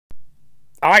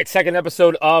All right, second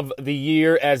episode of the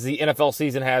year as the NFL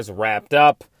season has wrapped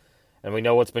up. And we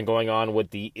know what's been going on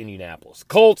with the Indianapolis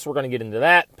Colts. We're going to get into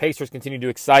that. Pacers continue to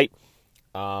excite.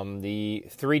 The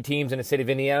three teams in the state of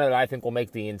Indiana that I think will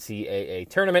make the NCAA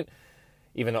tournament,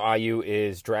 even though IU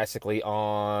is drastically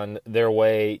on their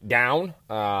way down.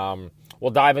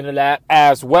 We'll dive into that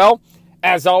as well.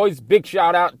 As always, big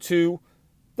shout out to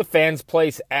the Fans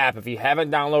Place app. If you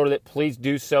haven't downloaded it, please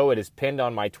do so. It is pinned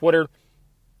on my Twitter.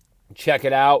 Check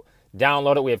it out.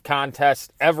 Download it. We have contests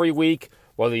every week,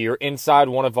 whether you're inside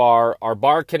one of our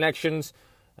bar connections,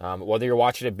 whether you're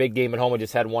watching a big game at home. We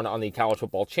just had one on the College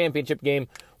Football Championship game.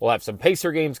 We'll have some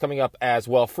Pacer games coming up as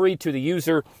well. Free to the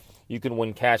user. You can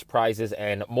win cash prizes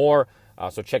and more.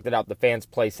 So check that out, the Fans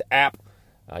Place app.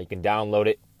 You can download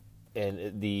it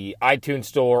in the iTunes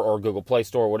Store or Google Play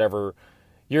Store, whatever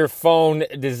your phone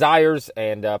desires.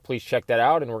 And please check that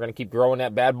out. And we're going to keep growing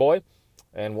that bad boy.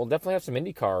 And we'll definitely have some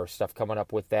IndyCar stuff coming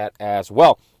up with that as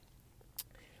well.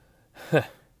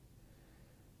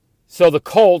 So the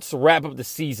Colts wrap up the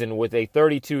season with a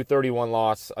 32-31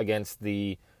 loss against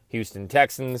the Houston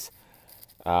Texans.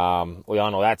 We all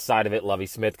know that side of it. Lovie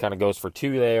Smith kind of goes for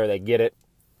two there. They get it.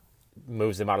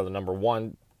 Moves them out of the number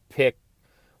one pick,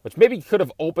 which maybe could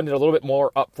have opened it a little bit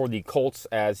more up for the Colts,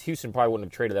 as Houston probably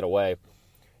wouldn't have traded that away,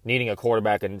 needing a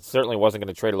quarterback, and certainly wasn't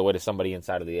going to trade it away to somebody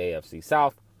inside of the AFC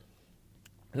South.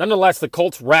 Nonetheless, the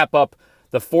Colts wrap up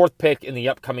the fourth pick in the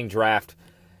upcoming draft.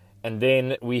 And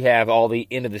then we have all the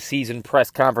end-of-the-season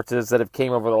press conferences that have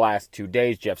came over the last 2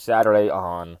 days. Jeff Saturday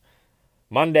on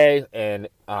Monday and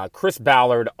Chris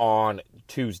Ballard on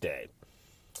Tuesday.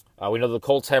 We know the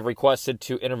Colts have requested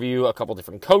to interview a couple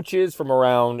different coaches from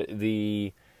around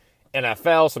the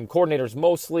NFL, some coordinators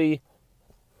mostly.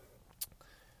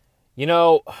 You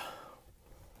know,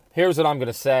 here's what I'm going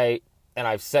to say, and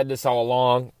I've said this all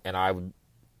along, and I've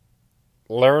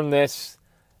learned this,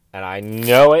 and I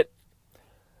know it.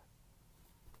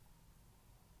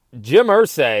 Jim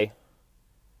Irsay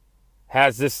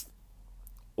has this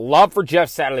love for Jeff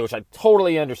Saturday, which I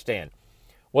totally understand.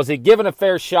 Was he given a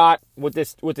fair shot with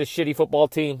this shitty football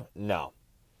team? No.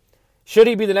 Should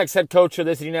he be the next head coach of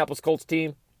this Indianapolis Colts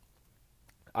team?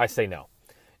 I say no.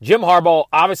 Jim Harbaugh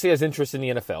obviously has interest in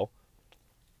the NFL.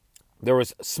 There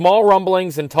was small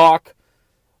rumblings and talk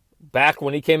back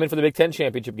when he came in for the Big Ten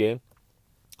championship game.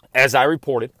 As I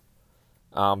reported,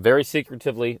 very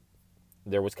secretively,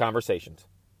 there was conversations.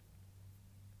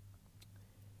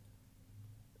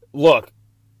 Look,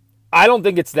 I don't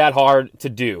think it's that hard to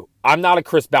do. I'm not a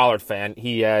Chris Ballard fan.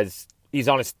 He's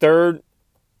on his third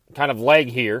kind of leg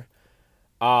here.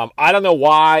 I don't know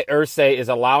why Irsay is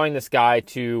allowing this guy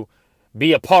to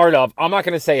be a part of. I'm not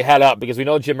going to say head up, because we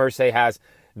know Jim Irsay has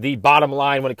the bottom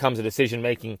line when it comes to decision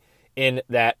making in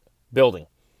that building.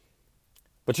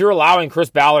 But you're allowing Chris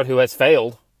Ballard, who has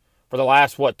failed for the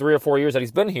last, 3 or 4 years that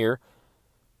he's been here,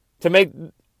 to make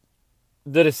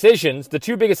the decisions, the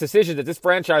two biggest decisions that this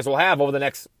franchise will have over the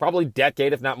next probably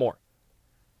decade, if not more.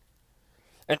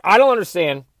 And I don't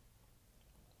understand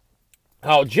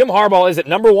how Jim Harbaugh isn't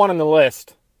number one on the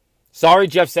list. Sorry,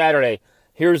 Jeff Saturday.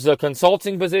 Here's a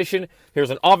consulting position.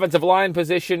 Here's an offensive line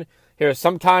position. Here's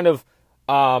some kind of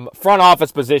front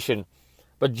office position.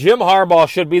 But Jim Harbaugh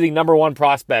should be the number one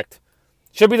prospect.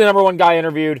 Should be the number one guy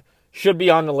interviewed. Should be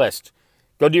on the list.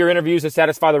 Go do your interviews to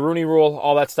satisfy the Rooney Rule,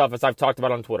 all that stuff, as I've talked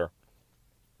about on Twitter.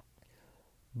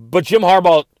 But Jim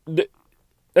Harbaugh,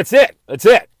 that's it. That's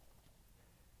it.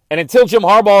 And until Jim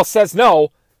Harbaugh says no,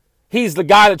 he's the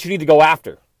guy that you need to go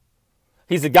after.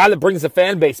 He's the guy that brings the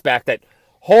fan base back. That,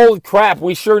 holy crap,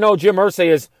 we sure know Jim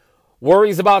Irsay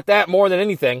worries about that more than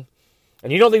anything.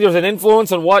 And you don't think there's an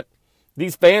influence on what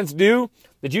these fans do?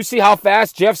 Did you see how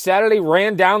fast Jeff Saturday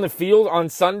ran down the field on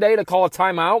Sunday to call a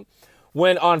timeout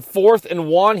when on 4th and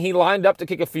 1 he lined up to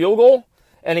kick a field goal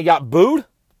and he got booed?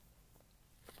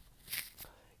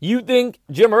 You think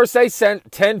Jim Irsay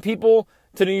sent 10 people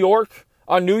to New York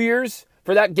on New Year's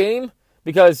for that game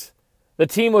because the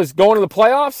team was going to the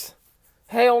playoffs?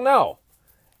 Hell no.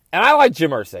 And I like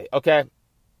Jim Irsay, okay?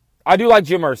 I do like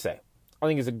Jim Irsay. I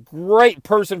think he's a great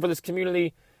person for this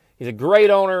community. He's a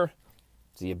great owner.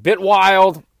 Is he a bit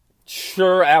wild?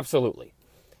 Sure, absolutely.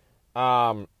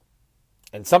 And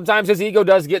sometimes his ego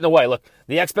does get in the way. Look,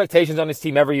 the expectations on his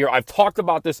team every year. I've talked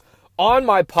about this on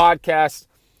my podcast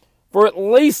for at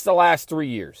least the last 3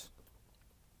 years.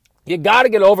 You got to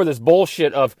get over this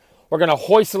bullshit of we're going to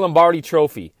hoist the Lombardi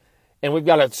Trophy and we've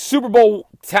got a Super Bowl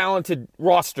talented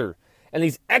roster. And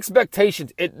these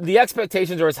expectations, the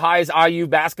expectations are as high as IU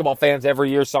basketball fans every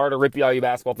year. Sorry to rip you, IU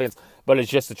basketball fans, but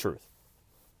it's just the truth.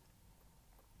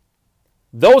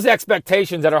 Those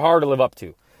expectations that are hard to live up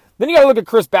to. Then you got to look at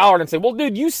Chris Ballard and say, well,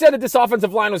 dude, you said that this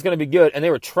offensive line was going to be good, and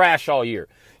they were trash all year.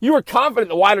 You were confident in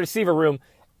the wide receiver room,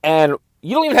 and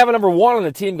you don't even have a number 1 on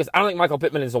the team because I don't think Michael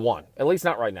Pittman is a 1, at least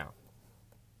not right now.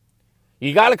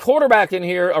 You got a quarterback in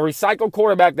here, a recycled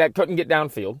quarterback that couldn't get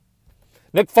downfield.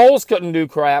 Nick Foles couldn't do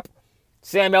crap.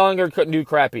 Sam Ehlinger couldn't do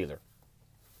crap either.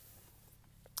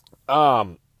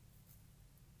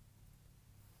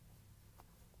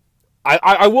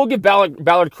 I will give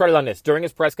Ballard credit on this. During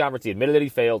his press conference, he admitted that he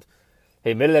failed.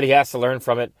 He admitted that he has to learn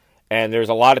from it, and there's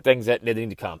a lot of things that need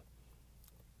to come.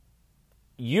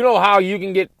 You know how you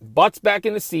can get butts back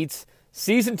in the seats,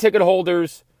 season ticket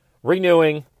holders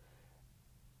renewing,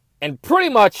 and pretty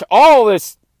much all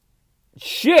this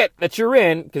shit that you're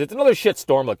in, because it's another shit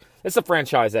storm. Look, it's a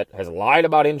franchise that has lied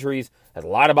about injuries, has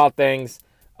lied about things,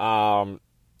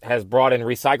 has brought in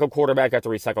recycled quarterback after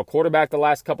recycled quarterback the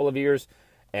last couple of years,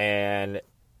 and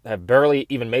have barely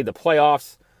even made the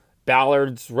playoffs.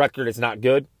 Ballard's record is not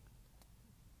good.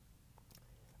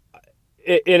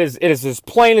 It is as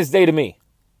plain as day to me.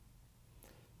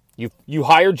 You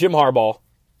hired Jim Harbaugh.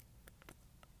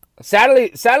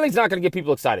 Satterley's not going to get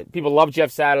people excited. People love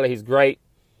Jeff Saturday. He's great.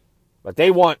 But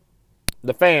they want,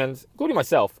 the fans, including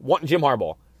myself, wanting Jim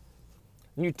Harbaugh.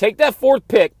 And you take that 4th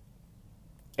pick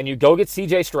and you go get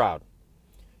C.J. Stroud.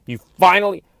 The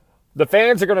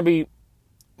fans are going to be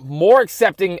more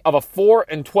accepting of a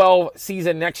 4-12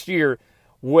 season next year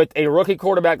with a rookie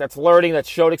quarterback that's learning, that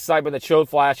showed excitement, that showed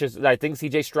flashes, that I think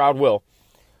C.J. Stroud will,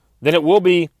 than it will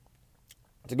be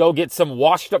to go get some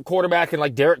washed-up quarterback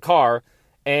like Derek Carr,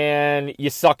 and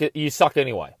you suck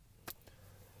anyway.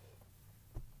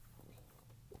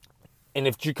 And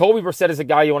if Jacoby Brissett is a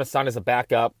guy you want to sign as a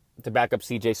backup to back up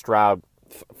C.J. Stroud,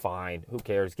 fine. Who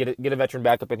cares? Get a veteran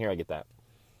backup in here. I get that.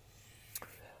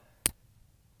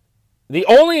 The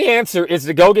only answer is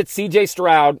to go get C.J.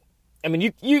 Stroud. I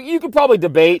mean, you could probably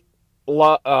debate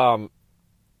Love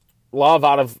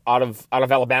out of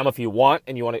Alabama if you want,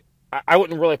 and you want to. I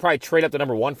wouldn't really probably trade up to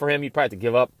number 1 for him. You'd probably have to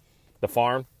give up the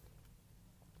farm.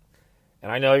 And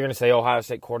I know you're going to say Ohio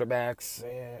State quarterbacks.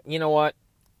 You know what?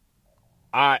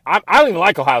 I don't even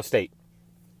like Ohio State.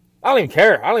 I don't even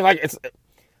care. I don't even like it.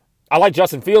 I like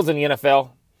Justin Fields in the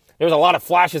NFL. There's a lot of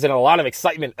flashes and a lot of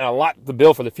excitement and a lot to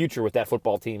build for the future with that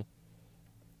football team.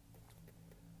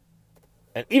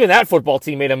 And even that football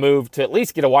team made a move to at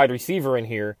least get a wide receiver in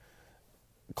here.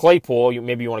 Claypool,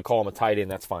 maybe you want to call him a tight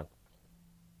end, that's fine.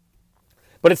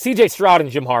 But it's C.J. Stroud and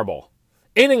Jim Harbaugh.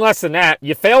 Anything less than that,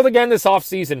 you failed again this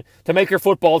offseason to make your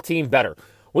football team better.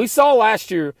 We saw last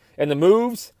year in the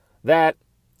moves that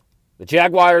the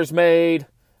Jaguars made,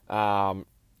 and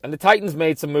the Titans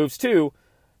made some moves too,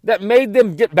 that made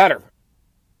them get better.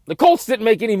 The Colts didn't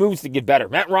make any moves to get better.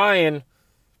 Matt Ryan,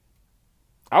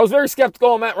 I was very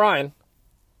skeptical of Matt Ryan.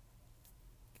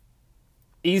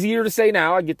 Easier to say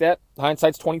now, I get that.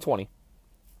 Hindsight's 20/20.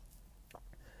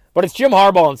 But it's Jim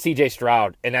Harbaugh and C.J.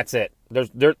 Stroud, and that's it.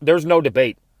 There's no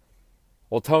debate.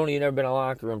 Well, Tony, you've never been in a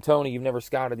locker room. Tony, you've never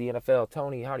scouted the NFL.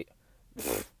 Tony, how do you...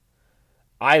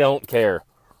 I don't care.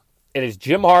 It is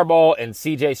Jim Harbaugh and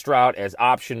C.J. Stroud as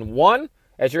option 1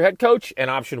 as your head coach and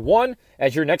option 1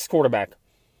 as your next quarterback.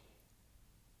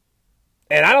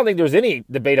 And I don't think there's any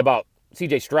debate about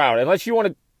C.J. Stroud. Unless you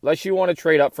want to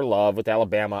trade up for Love with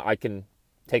Alabama, I can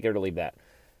take it or leave that.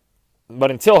 But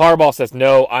until Harbaugh says,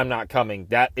 no, I'm not coming,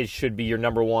 should be your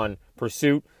number 1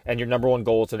 pursuit and your number 1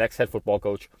 goal as the next head football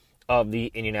coach of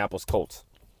the Indianapolis Colts.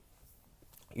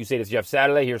 You say to Jeff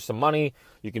Saturday, here's some money.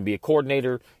 You can be a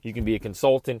coordinator. You can be a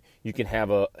consultant. You can have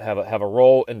a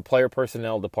role in player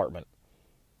personnel department.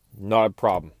 Not a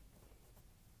problem.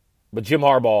 But Jim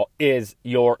Harbaugh is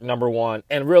your number 1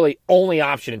 and really only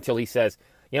option until he says,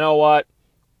 you know what,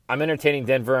 I'm entertaining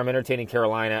Denver, I'm entertaining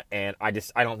Carolina, and I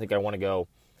don't think I want to go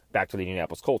back to the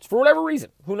Indianapolis Colts for whatever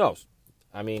reason. Who knows?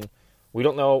 I mean, we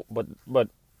don't know, but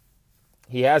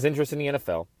he has interest in the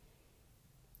NFL.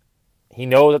 He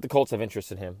knows that the Colts have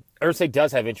interest in him. Irsay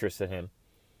does have interest in him.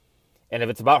 And if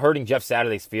it's about hurting Jeff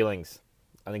Saturday's feelings,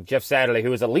 I think Jeff Saturday,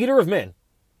 who is a leader of men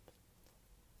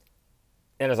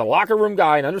and is a locker room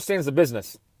guy and understands the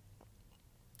business,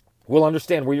 will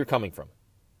understand where you're coming from.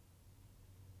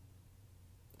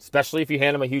 Especially if you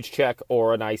hand him a huge check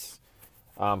or a nice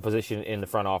position in the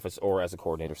front office or as a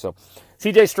coordinator. So,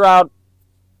 C.J. Stroud,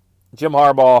 Jim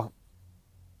Harbaugh,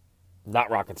 not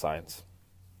rocket science.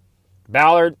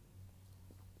 Ballard,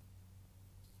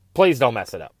 please don't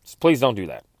mess it up. Please don't do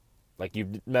that. Like,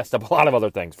 you've messed up a lot of other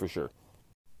things for sure.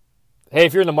 Hey,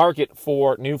 if you're in the market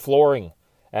for new flooring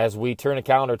as we turn a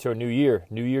calendar to a new year,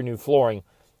 new flooring,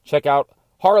 check out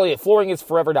Harley at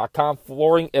flooringisforever.com.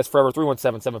 Flooring is Forever,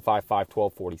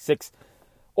 317-755-1246.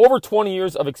 Over 20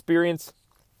 years of experience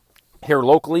here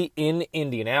locally in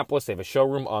Indianapolis. They have a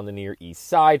showroom on the Near East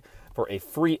Side. For a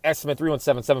free estimate,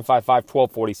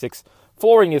 317-755-1246.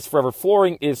 Flooring is forever.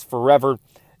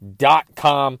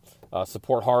 Flooringisforever.com.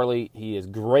 Support Harley. He is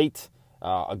great.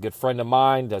 A good friend of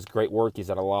mine. Does great work. He's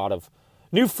at a lot of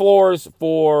new floors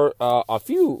for a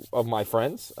few of my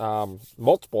friends.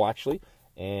 Multiple, actually.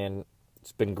 And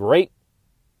it's been great.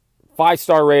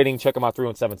 5-star rating. Check him out,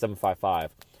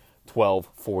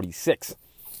 317-755-1246.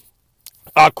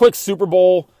 Quick Super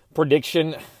Bowl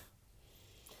prediction.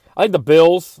 I think the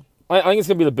Bills. I think it's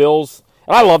going to be the Bills.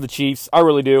 And I love the Chiefs. I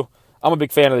really do. I'm a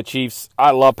big fan of the Chiefs.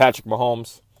 I love Patrick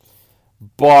Mahomes.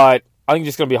 But I think it's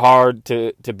just going to be hard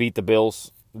to beat the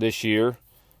Bills this year.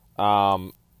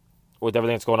 With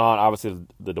everything that's going on, obviously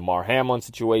the Damar Hamlin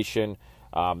situation.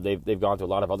 They've gone through a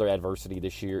lot of other adversity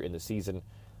this year in the season.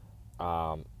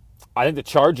 I think the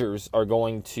Chargers are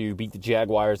going to beat the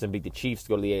Jaguars and beat the Chiefs to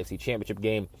go to the AFC Championship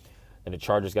game. And the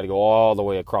Chargers got to go all the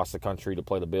way across the country to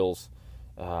play the Bills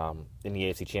in the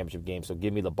AFC Championship game. So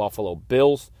give me the Buffalo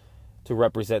Bills to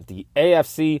represent the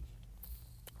AFC.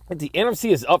 The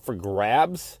NFC is up for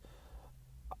grabs.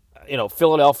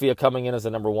 Philadelphia coming in as the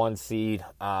number 1 seed.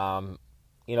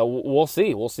 We'll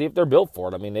see. We'll see if they're built for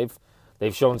it. I mean,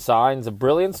 they've shown signs of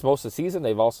brilliance most of the season.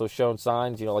 They've also shown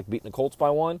signs, like beating the Colts by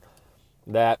 1,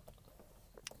 that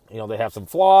they have some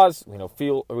flaws. We know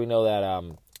that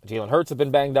Jalen Hurts has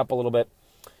been banged up a little bit.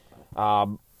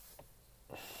 The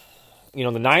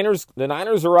Niners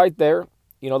are right there.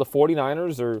 The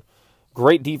 49ers are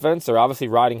great defense. They're obviously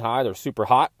riding high. They're super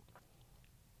hot.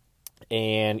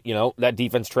 And, that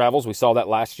defense travels. We saw that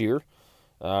last year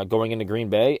going into Green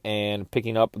Bay and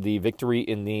picking up the victory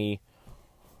in the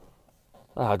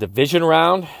division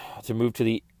round to move to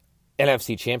the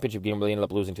NFC Championship game where they ended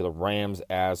up losing to the Rams,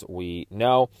 as we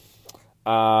know.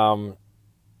 The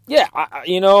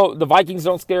Vikings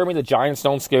don't scare me. The Giants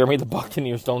don't scare me. The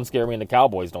Buccaneers don't scare me. And the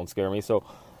Cowboys don't scare me. So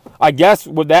I guess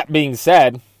with that being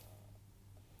said,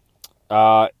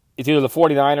 it's either the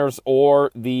 49ers or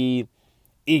the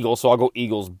Eagles. So I'll go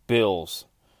Eagles-Bills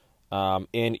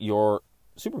in your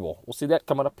Super Bowl. We'll see that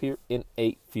coming up here in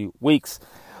a few weeks.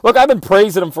 Look, I've been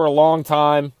praising them for a long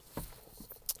time.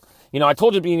 I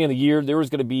told you at the beginning of the year there was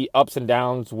going to be ups and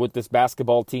downs with this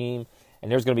basketball team.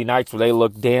 And there's going to be nights where they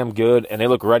look damn good and they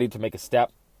look ready to make a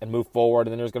step and move forward.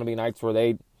 And then there's going to be nights where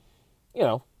they,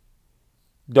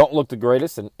 don't look the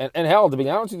greatest. And hell, to be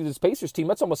honest with you, this Pacers team,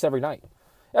 that's almost every night.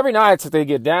 Every night it's like they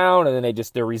get down and then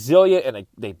they're resilient and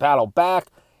they battle back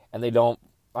and they don't.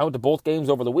 I went to both games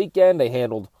over the weekend. They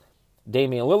handled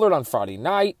Damian Lillard on Friday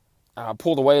night,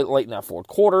 pulled away late in that fourth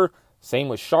quarter. Same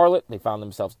with Charlotte. They found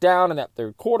themselves down in that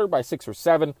third quarter by 6 or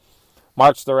 7,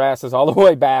 marched their asses all the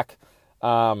way back.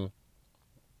 Man,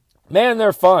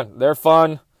 they're fun. They're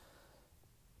fun.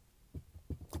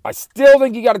 I still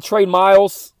think you got to trade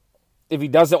Miles if he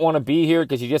doesn't want to be here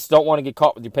because you just don't want to get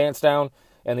caught with your pants down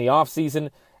in the offseason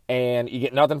and you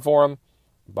get nothing for him.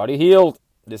 Buddy Hield,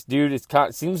 this dude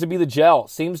seems to be the gel,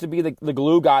 seems to be the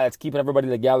glue guy that's keeping everybody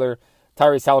together.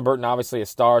 Tyrese Halliburton, obviously a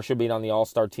star, should be on the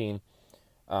All-Star team.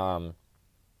 Nembhard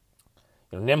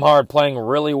playing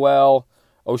really well.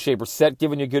 O'Shea Brissett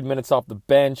giving you good minutes off the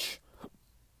bench.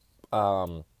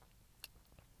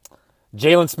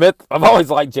 Jalen Smith. I've always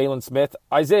liked Jalen Smith.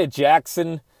 Isaiah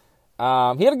Jackson. He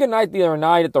had a good night the other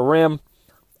night at the rim.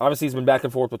 Obviously, he's been back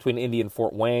and forth between Indy and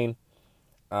Fort Wayne.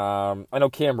 I know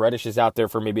Cam Reddish is out there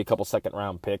for maybe a couple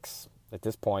second-round picks at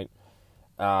this point.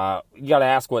 You got to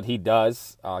ask what he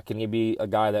does. Can he be a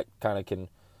guy that kind of can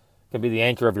be the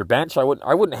anchor of your bench? I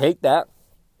wouldn't hate that.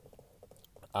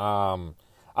 I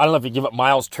don't know if you give up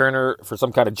Miles Turner for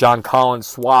some kind of John Collins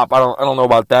swap. I don't know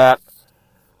about that.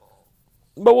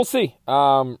 But we'll see.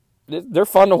 They're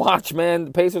fun to watch, man.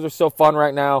 The Pacers are so fun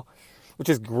right now, which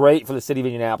is great for the city of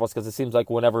Indianapolis because it seems like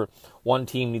whenever one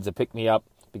team needs a pick-me-up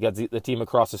because the team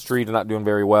across the street are not doing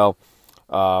very well,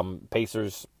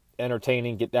 Pacers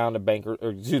entertaining, get down to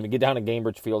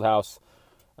Gainbridge Fieldhouse.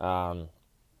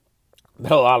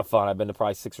 Been a lot of fun. I've been to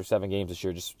probably 6 or 7 games this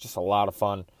year. Just a lot of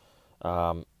fun.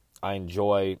 I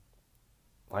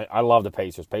love the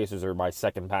Pacers. Pacers are my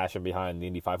second passion behind the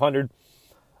Indy 500.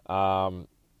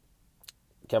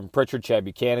 Kevin Pritchard, Chad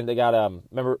Buchanan. They got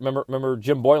remember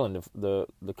Jim Boylan, the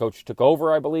coach took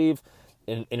over, I believe,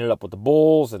 and ended up with the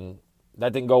Bulls, and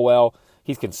that didn't go well.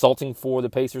 He's consulting for the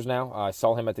Pacers now. I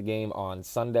saw him at the game on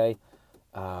Sunday.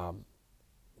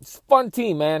 It's a fun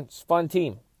team, man. It's a fun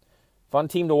team. Fun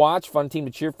team to watch, fun team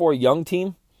to cheer for, a young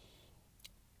team.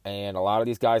 And a lot of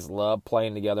these guys love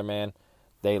playing together, man.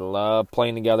 They love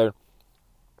playing together.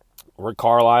 Rick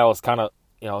Carlisle is kind of,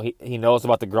 he knows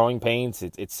about the growing pains.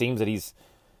 It seems that he's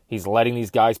He's letting these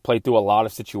guys play through a lot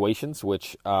of situations,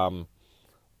 which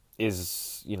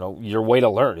is, your way to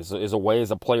learn, is a way as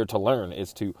a player to learn,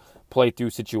 is to play through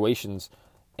situations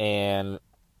and,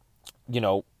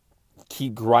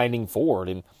 keep grinding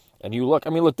forward. And you look,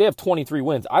 they have 23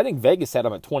 wins. I think Vegas had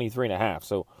them at 23.5.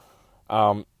 So,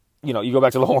 you go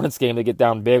back to the Hornets game, they get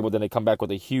down big, but then they come back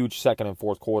with a huge second and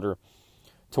fourth quarter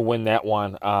to win that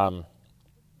one.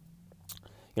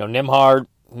 Nembhard,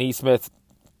 Nesmith,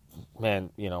 man,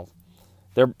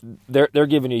 they're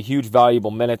giving you huge,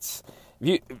 valuable minutes.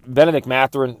 Benedict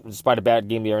Mathurin, despite a bad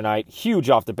game the other night, huge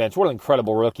off the bench. What an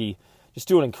incredible rookie. Just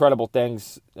doing incredible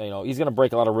things. He's going to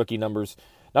break a lot of rookie numbers,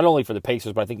 not only for the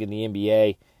Pacers, but I think in the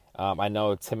NBA. I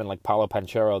know it's him and like Paolo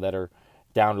Banchero that are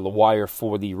down to the wire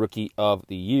for the Rookie of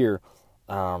the Year.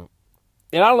 And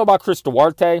I don't know about Chris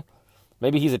Duarte.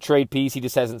 Maybe he's a trade piece. He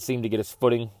just hasn't seemed to get his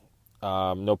footing.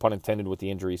 No pun intended with the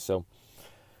injuries. So,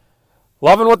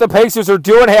 loving what the Pacers are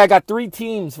doing. Hey, I got 3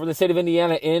 teams for the state of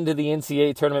Indiana into the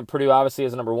NCAA tournament. Purdue, obviously,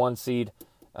 as a number 1 seed.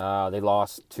 They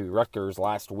lost to Rutgers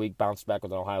last week, bounced back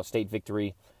with an Ohio State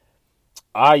victory.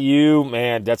 IU,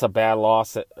 man, that's a bad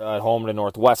loss at home to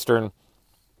Northwestern.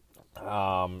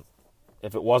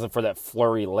 If it wasn't for that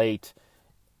flurry late,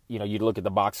 you'd look at the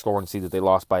box score and see that they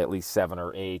lost by at least 7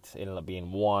 or 8. It ended up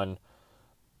being 1.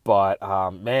 But,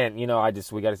 man, we got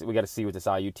to see with this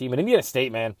IU team. And Indiana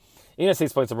State, man, Indiana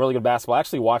State's played some really good basketball. I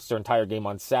actually watched their entire game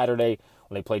on Saturday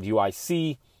when they played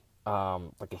UIC.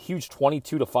 Like a huge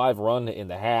 22-5 run in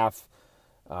the half.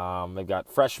 They've got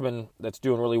freshmen that's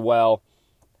doing really well.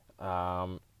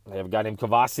 They have a guy named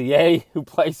Cavassier who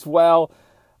plays well.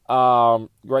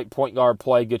 Great point guard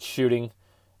play, good shooting.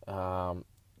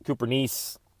 Cooper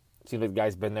Neese, seems like the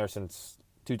guy's been there since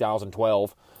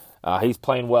 2012. He's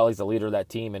playing well. He's the leader of that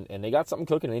team, and they got something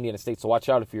cooking in Indiana State, so watch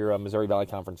out if you're a Missouri Valley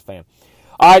Conference fan.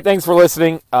 All right, thanks for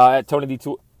listening. At Tony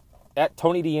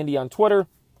D. Indy on Twitter,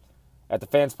 at The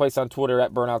Fans Place on Twitter,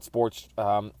 at Burnout Sports.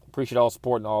 Appreciate all the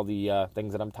support and all the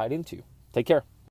things that I'm tied into. Take care.